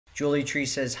Julie Tree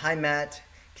says, "Hi Matt,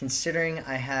 considering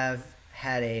I have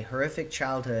had a horrific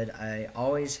childhood, I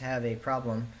always have a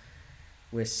problem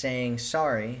with saying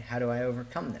sorry. How do I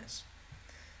overcome this?"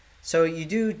 So you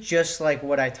do just like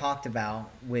what I talked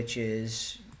about, which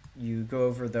is you go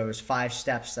over those 5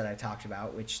 steps that I talked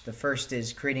about, which the first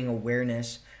is creating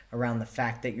awareness around the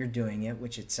fact that you're doing it,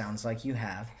 which it sounds like you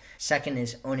have. Second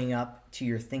is owning up to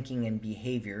your thinking and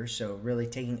behavior, so really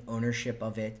taking ownership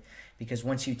of it, because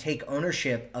once you take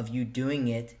ownership of you doing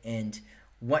it and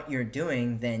what you're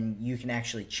doing, then you can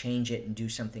actually change it and do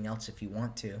something else if you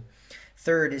want to.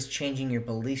 Third is changing your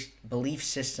belief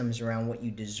systems around what you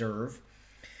deserve.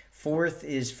 Fourth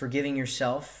is forgiving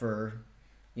yourself for,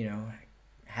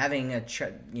 having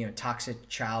a toxic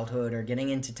childhood or getting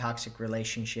into toxic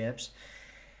relationships.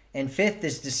 And fifth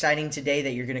is deciding today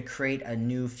that you're going to create a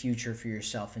new future for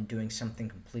yourself and doing something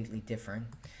completely different.